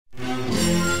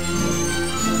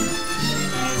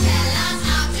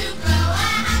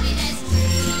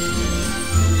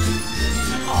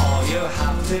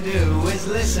to do is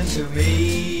listen to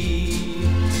me.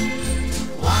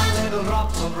 One little drop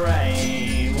of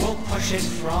rain will push it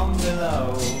from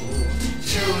below.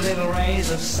 Two little rays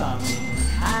of sun,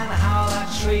 and how that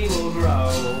tree will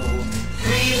grow.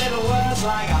 Three little words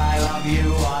like I love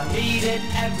you are needed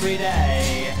every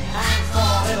day, and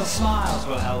four little smiles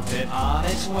will help it on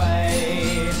its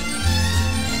way.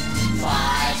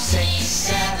 5, 6,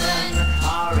 7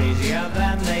 are easier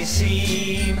than they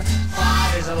seem.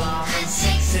 5 is a laugh and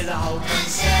 6 is a hope and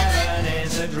 7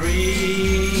 is a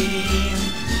dream.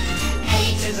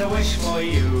 8 is a wish for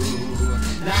you,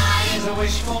 9 is a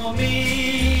wish for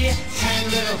me.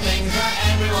 10 little things that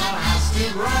everyone has to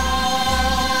grow.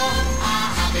 A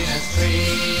happiness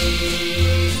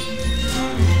tree.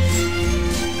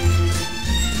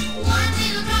 One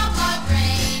little drop of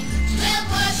rain will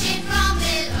push it from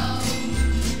below.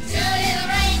 Two little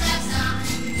rays of sun,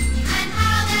 and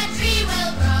how that tree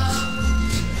will grow.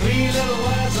 3 little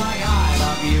words like I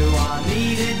love you are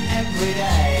needed every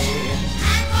day.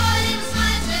 And 4 little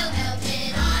smiles will help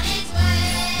it on its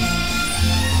way.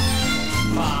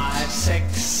 5,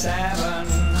 6, 7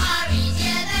 Are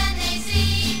easier than they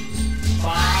seem.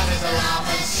 5 is a laugh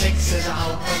and 6 is a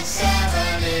hope and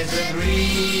 7 is a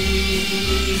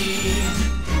dream.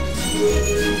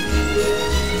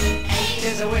 8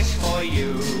 is a wish for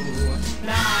you,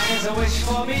 9 is a wish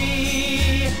for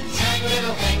me. 10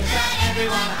 little things that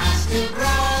everyone has to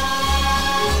grow.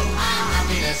 A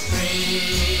happiness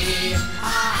tree,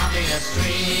 a happiness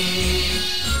tree,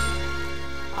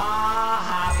 a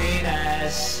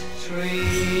happiness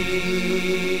tree.